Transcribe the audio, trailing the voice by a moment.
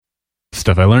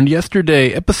Stuff I Learned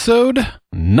Yesterday, episode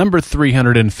number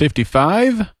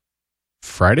 355,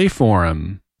 Friday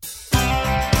Forum.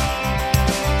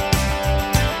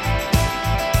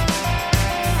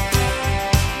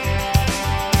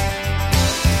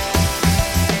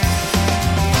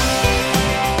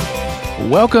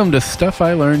 Welcome to Stuff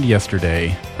I Learned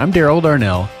Yesterday. I'm Daryl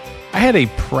Darnell. I had a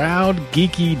proud,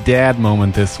 geeky dad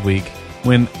moment this week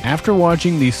when, after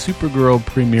watching the Supergirl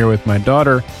premiere with my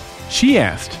daughter, she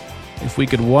asked if we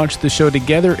could watch the show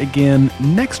together again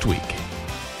next week.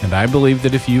 And I believe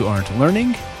that if you aren't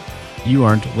learning, you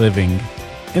aren't living.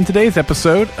 In today's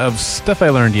episode of Stuff I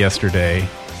Learned Yesterday,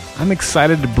 I'm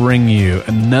excited to bring you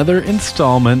another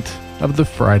installment of the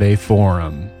Friday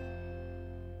Forum.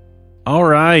 All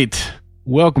right,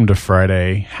 welcome to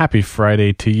Friday. Happy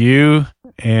Friday to you,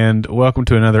 and welcome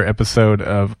to another episode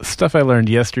of Stuff I Learned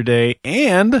Yesterday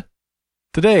and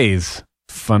today's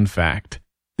fun fact.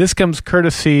 This comes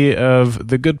courtesy of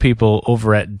the good people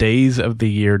over at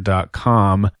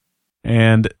daysoftheyear.com,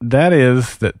 and that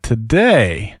is that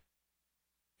today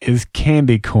is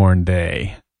Candy Corn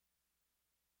Day.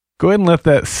 Go ahead and let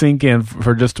that sink in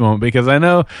for just a moment, because I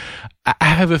know I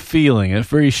have a feeling, a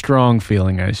very strong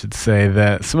feeling, I should say,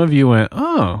 that some of you went,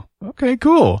 oh, okay,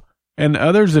 cool. And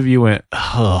others of you went,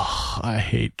 oh, I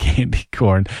hate candy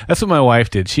corn. That's what my wife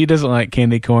did. She doesn't like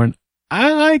candy corn.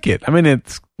 I like it. I mean,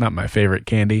 it's not my favorite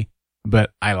candy,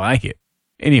 but I like it.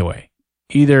 Anyway,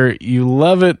 either you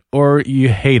love it or you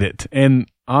hate it. And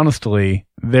honestly,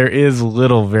 there is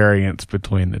little variance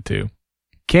between the two.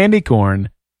 Candy corn,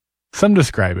 some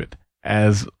describe it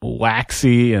as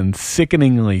waxy and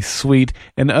sickeningly sweet,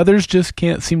 and others just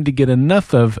can't seem to get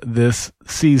enough of this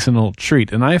seasonal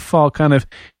treat. And I fall kind of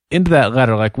into that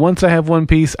latter. Like, once I have one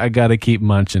piece, I got to keep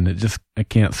munching. I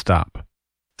can't stop.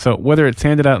 So whether it's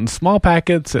handed out in small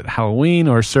packets at Halloween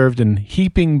or served in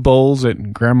heaping bowls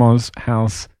at Grandma's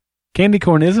house, candy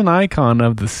corn is an icon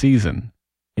of the season.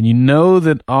 And you know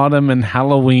that autumn and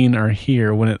Halloween are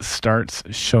here when it starts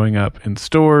showing up in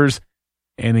stores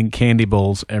and in candy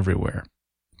bowls everywhere.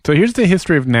 So here's the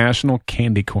history of National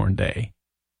Candy Corn Day.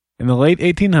 In the late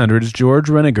 1800s, George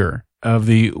Reniger of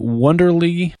the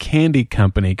Wonderly Candy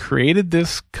Company created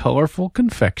this colorful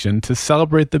confection to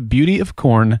celebrate the beauty of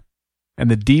corn and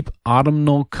the deep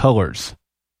autumnal colors.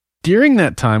 During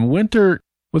that time, winter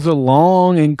was a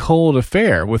long and cold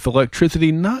affair, with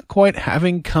electricity not quite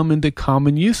having come into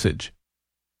common usage.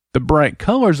 The bright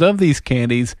colors of these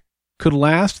candies could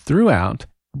last throughout,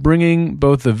 bringing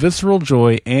both the visceral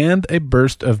joy and a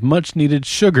burst of much-needed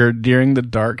sugar during the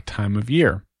dark time of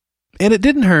year. And it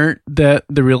didn't hurt that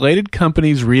the related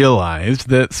companies realized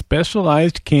that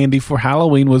specialized candy for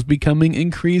Halloween was becoming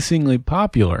increasingly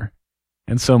popular.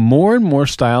 And so more and more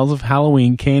styles of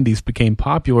Halloween candies became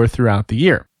popular throughout the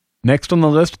year. Next on the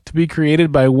list to be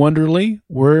created by Wonderly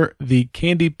were the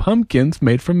candy pumpkins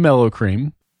made from mellow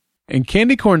cream. And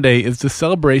Candy Corn Day is the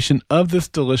celebration of this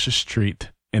delicious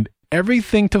treat and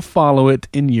everything to follow it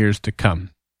in years to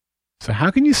come. So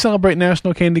how can you celebrate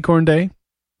National Candy Corn Day?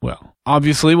 Well,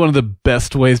 obviously one of the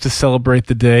best ways to celebrate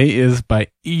the day is by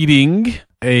eating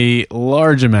a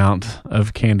large amount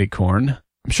of candy corn.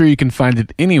 I'm sure you can find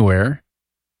it anywhere.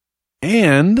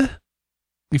 And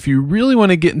if you really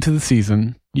want to get into the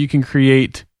season, you can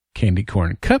create candy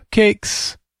corn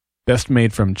cupcakes, best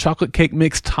made from chocolate cake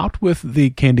mix topped with the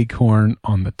candy corn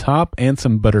on the top and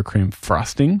some buttercream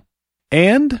frosting.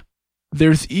 And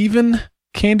there's even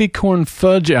candy corn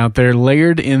fudge out there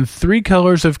layered in 3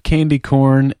 colors of candy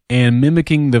corn and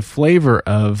mimicking the flavor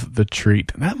of the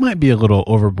treat. That might be a little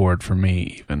overboard for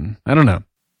me even. I don't know.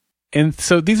 And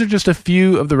so these are just a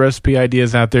few of the recipe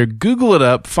ideas out there. Google it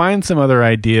up, find some other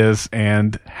ideas,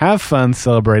 and have fun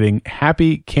celebrating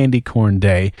Happy Candy Corn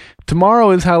Day.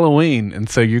 Tomorrow is Halloween, and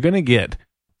so you're going to get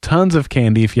tons of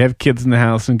candy if you have kids in the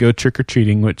house and go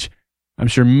trick-or-treating, which I'm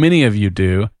sure many of you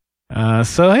do.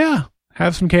 So yeah,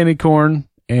 have some candy corn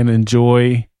and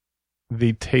enjoy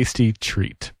the tasty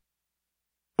treat.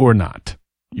 Or not.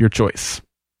 Your choice.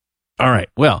 All right,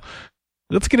 well,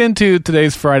 let's get into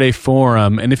today's Friday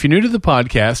Forum. And if you're new to the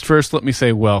podcast, first let me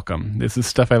say welcome. This is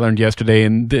Stuff I Learned Yesterday,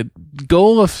 and the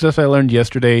goal of Stuff I Learned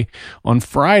Yesterday on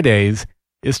Fridays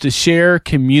is to share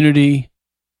community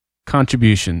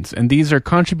contributions. And these are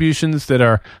contributions that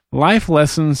are life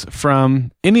lessons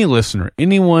from any listener.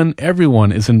 Anyone,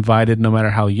 everyone is invited, no matter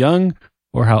how young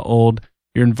or how old.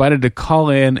 You're invited to call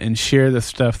in and share the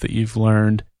stuff that you've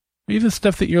learned, even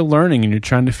stuff that you're learning and you're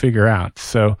trying to figure out.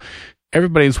 So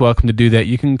everybody's welcome to do that.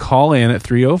 You can call in at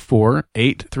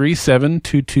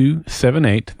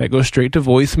 304-837-2278. That goes straight to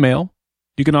voicemail.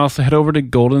 You can also head over to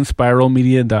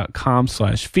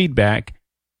goldenspiralmedia.com/feedback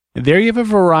There you have a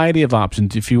variety of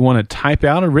options. If you want to type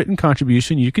out a written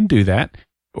contribution, you can do that.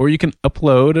 Or you can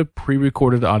upload a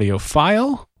pre-recorded audio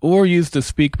file, or use the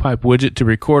SpeakPipe widget to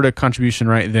record a contribution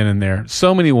right then and there.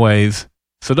 So many ways,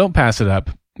 so don't pass it up.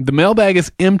 The mailbag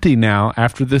is empty now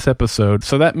after this episode,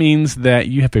 so that means that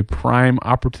you have a prime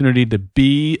opportunity to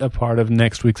be a part of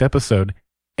next week's episode.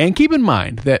 And keep in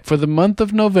mind that for the month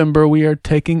of November, we are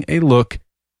taking a look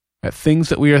at things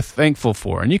that we are thankful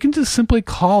for. And you can just simply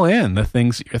call in the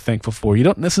things that you're thankful for. You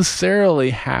don't necessarily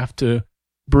have to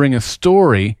bring a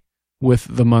story with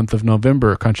the month of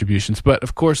November contributions. But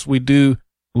of course, we do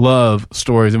love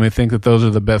stories, and we think that those are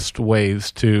the best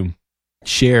ways to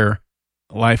share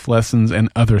life lessons and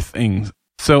other things.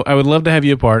 So I would love to have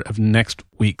you a part of next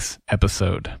week's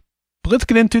episode. But let's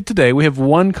get into it today. We have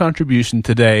one contribution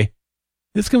today.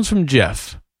 This comes from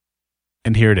Jeff,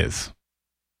 and here it is.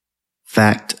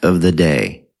 Fact of the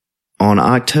day. On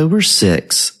October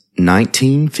 6,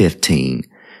 1915,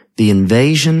 the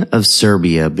invasion of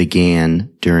Serbia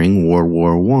began during World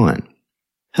War I.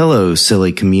 Hello,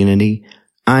 SILY community.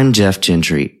 I'm Jeff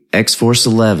Gentry, X-Force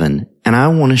 11, and I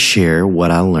want to share what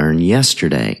I learned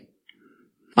yesterday.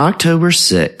 October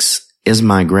 6 is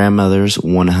my grandmother's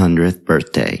 100th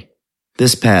birthday.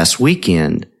 This past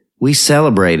weekend, we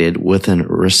celebrated with a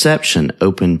reception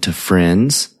open to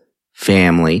friends,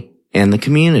 family, and the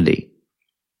community.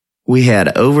 We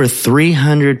had over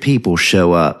 300 people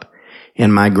show up,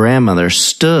 and my grandmother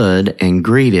stood and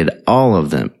greeted all of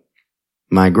them.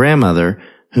 My grandmother,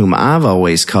 whom I've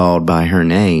always called by her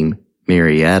name,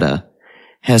 Marietta,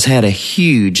 has had a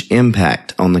huge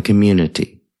impact on the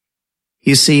community.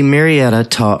 You see, Marietta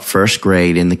taught first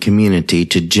grade in the community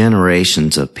to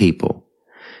generations of people.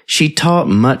 She taught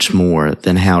much more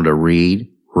than how to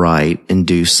read, write, and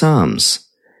do sums.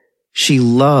 She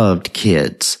loved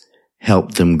kids,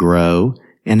 helped them grow,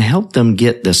 and helped them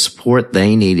get the support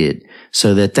they needed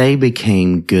so that they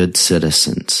became good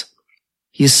citizens.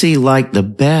 You see, like the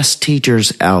best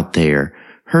teachers out there,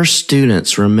 her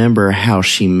students remember how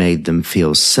she made them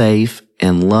feel safe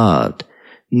and loved,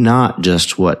 not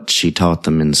just what she taught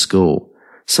them in school.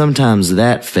 Sometimes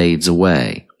that fades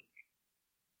away.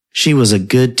 She was a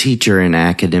good teacher in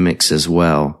academics as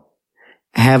well.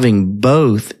 Having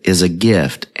both is a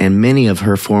gift, and many of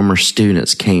her former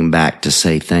students came back to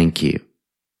say thank you.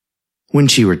 When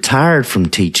she retired from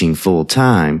teaching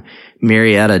full-time,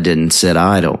 Marietta didn't sit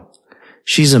idle.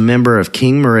 She's a member of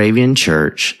King Moravian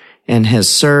Church and has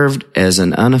served as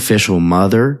an unofficial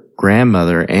mother,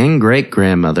 grandmother, and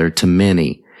great-grandmother to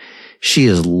many. She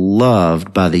is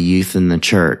loved by the youth in the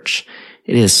church.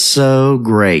 It is so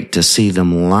great to see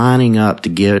them lining up to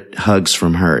get hugs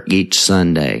from her each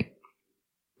Sunday.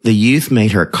 The youth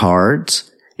made her cards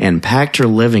and packed her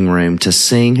living room to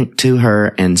sing to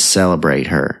her and celebrate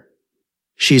her.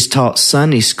 She's taught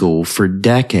Sunday school for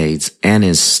decades and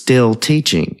is still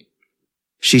teaching.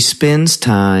 She spends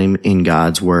time in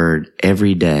God's Word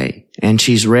every day, and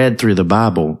she's read through the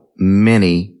Bible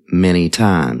many, many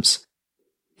times.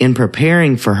 In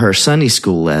preparing for her Sunday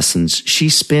school lessons, she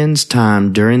spends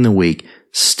time during the week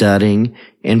studying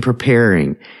and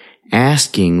preparing,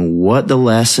 asking what the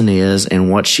lesson is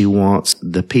and what she wants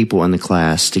the people in the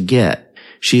class to get.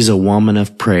 She's a woman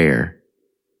of prayer.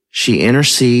 She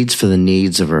intercedes for the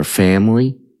needs of her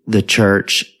family, the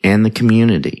church, and the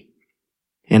community.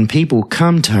 And people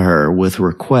come to her with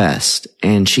requests,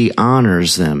 and she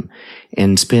honors them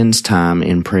and spends time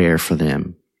in prayer for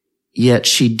them. Yet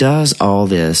she does all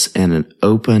this in an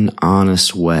open,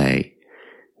 honest way.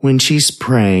 When she's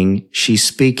praying, she's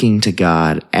speaking to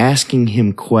God, asking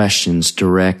Him questions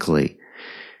directly.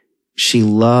 She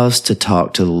loves to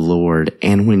talk to the Lord,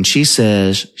 and when she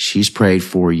says she's prayed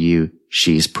for you,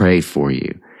 she's prayed for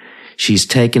you. She's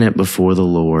taken it before the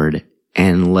Lord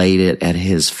and laid it at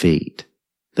His feet.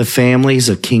 The families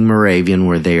of King Moravian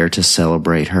were there to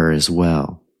celebrate her as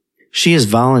well. She has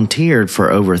volunteered for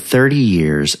over 30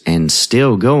 years and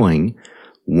still going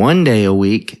 1 day a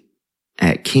week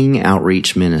at King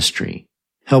Outreach Ministry,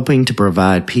 helping to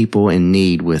provide people in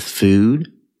need with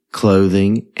food,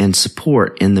 clothing, and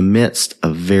support in the midst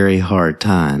of very hard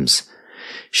times.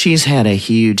 She's had a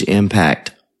huge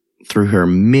impact through her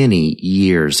many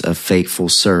years of faithful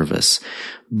service,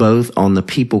 both on the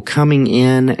people coming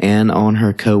in and on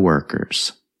her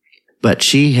co-workers. But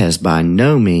she has by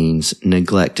no means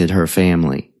neglected her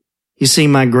family. You see,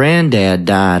 my granddad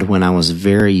died when I was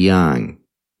very young,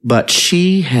 but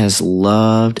she has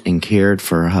loved and cared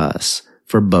for us,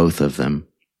 for both of them.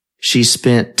 She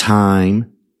spent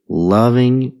time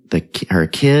loving her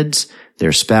kids,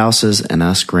 their spouses, and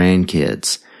us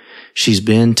grandkids. She's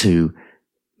been to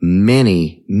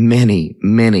many, many,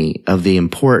 many of the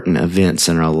important events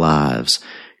in our lives,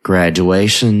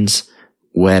 graduations,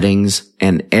 weddings,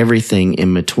 and everything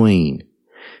in between.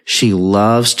 She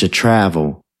loves to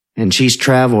travel, and she's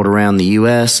traveled around the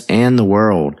U.S. and the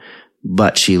world,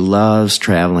 but she loves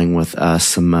traveling with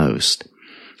us the most.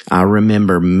 I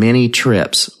remember many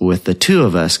trips with the two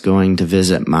of us going to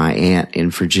visit my aunt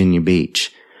in Virginia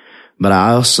Beach, but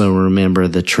I also remember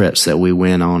the trips that we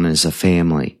went on as a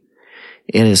family.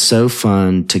 It is so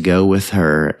fun to go with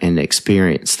her and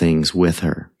experience things with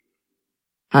her.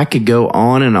 I could go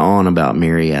on and on about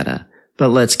Marietta, but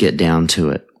let's get down to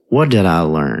it. What did I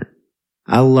learn?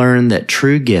 I learned that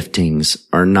true giftings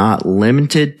are not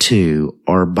limited to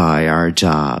or by our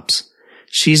jobs.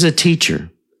 She's a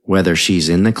teacher, whether she's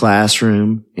in the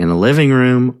classroom, in a living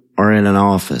room, or in an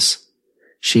office.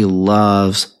 She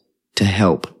loves to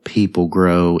help people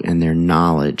grow in their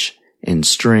knowledge and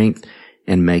strength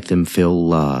and make them feel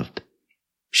loved.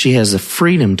 She has the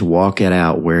freedom to walk it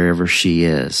out wherever she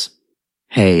is.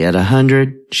 Hey, at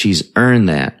 100, she's earned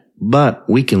that, but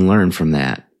we can learn from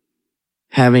that.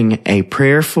 Having a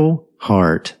prayerful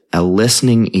heart, a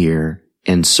listening ear,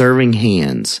 and serving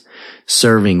hands,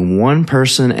 serving one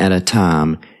person at a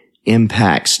time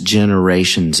impacts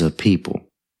generations of people.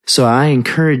 So I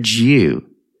encourage you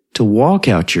to walk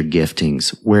out your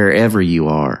giftings wherever you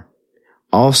are.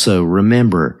 Also,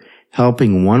 remember,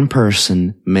 helping one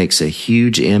person makes a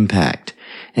huge impact,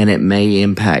 and it may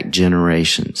impact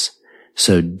generations.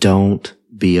 So don't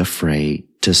be afraid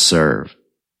to serve.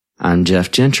 I'm Jeff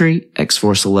Gentry,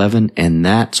 X-Force 11, and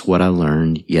that's what I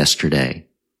learned yesterday.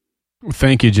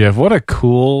 Thank you, Jeff. What a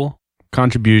cool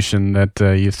contribution that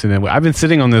you've sent in. I've been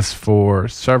sitting on this for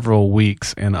several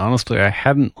weeks, and honestly, I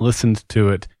hadn't listened to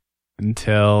it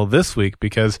until this week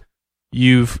because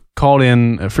you've called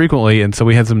in frequently, and so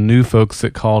we had some new folks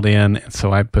that called in, and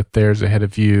so I put theirs ahead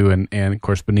of you, and of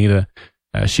course, Benita,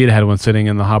 she had one sitting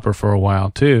in the hopper for a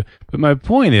while too. But my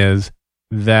point is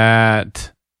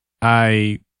that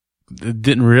I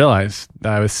didn't realize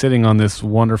that I was sitting on this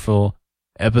wonderful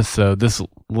episode, this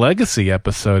legacy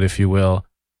episode, if you will,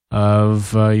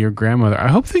 of your grandmother. I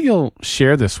hope that you'll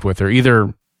share this with her,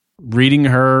 either reading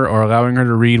her or allowing her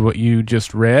to read what you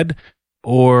just read,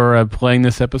 or playing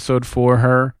this episode for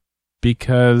her,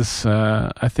 because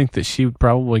I think that she would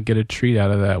probably get a treat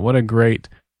out of that. What a great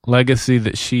legacy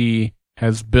that she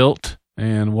has built,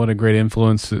 and what a great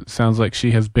influence it sounds like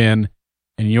she has been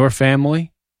in your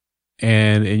family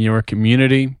and in your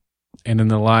community and in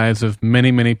the lives of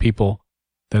many, many people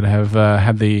that have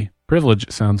had the privilege,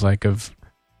 it sounds like, of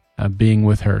being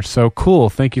with her. So cool.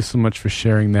 Thank you so much for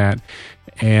sharing that.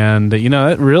 And,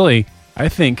 that really, I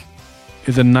think,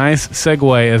 is a nice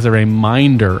segue as a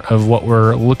reminder of what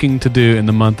we're looking to do in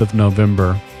the month of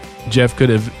November. Jeff could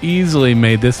have easily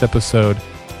made this episode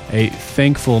a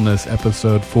thankfulness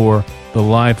episode for the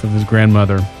life of his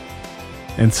grandmother.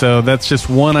 And so that's just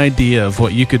one idea of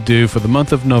what you could do for the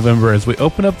month of November as we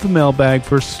open up the mailbag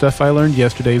for Stuff I Learned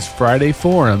Yesterday's Friday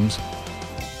Forums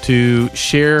to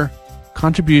share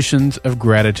contributions of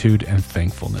gratitude and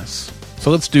thankfulness. So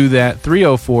let's do that.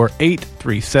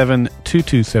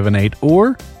 304-837-2278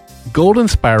 or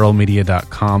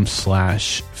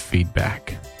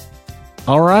goldenspiralmedia.com/feedback.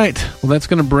 All right. Well, that's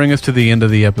going to bring us to the end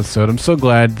of the episode. I'm so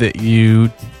glad that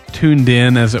you tuned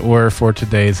in, as it were, for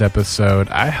today's episode.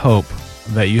 I hope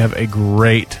that you have a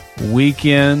great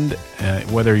weekend,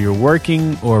 whether you're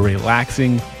working or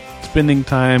relaxing, spending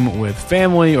time with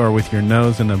family or with your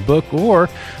nose in a book, or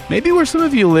maybe where some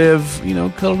of you live,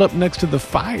 cuddled up next to the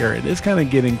fire. It is kind of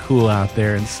getting cool out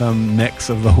there in some necks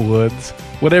of the woods.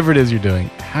 Whatever it is you're doing,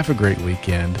 have a great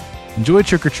weekend. Enjoy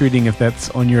trick-or-treating if that's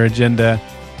on your agenda.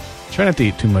 Try not to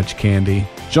eat too much candy.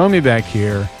 Join me back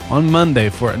here on Monday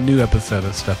for a new episode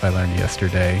of Stuff I Learned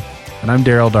Yesterday. And I'm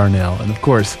Daryl Darnell. And of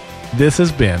course, this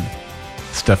has been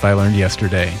Stuff I Learned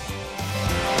Yesterday.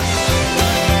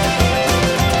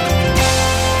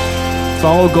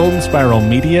 Follow Golden Spiral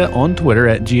Media on Twitter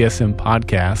at GSM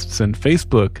Podcasts and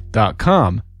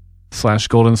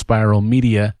Facebook.com/Golden Spiral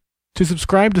Media. To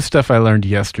subscribe to Stuff I Learned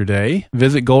Yesterday,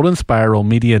 visit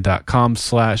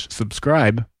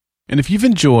goldenspiralmedia.com/subscribe. And if you've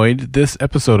enjoyed this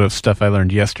episode of Stuff I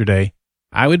Learned Yesterday,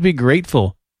 I would be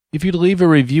grateful if you'd leave a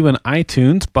review in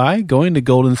iTunes by going to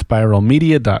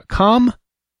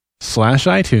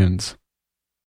goldenspiralmedia.com/iTunes.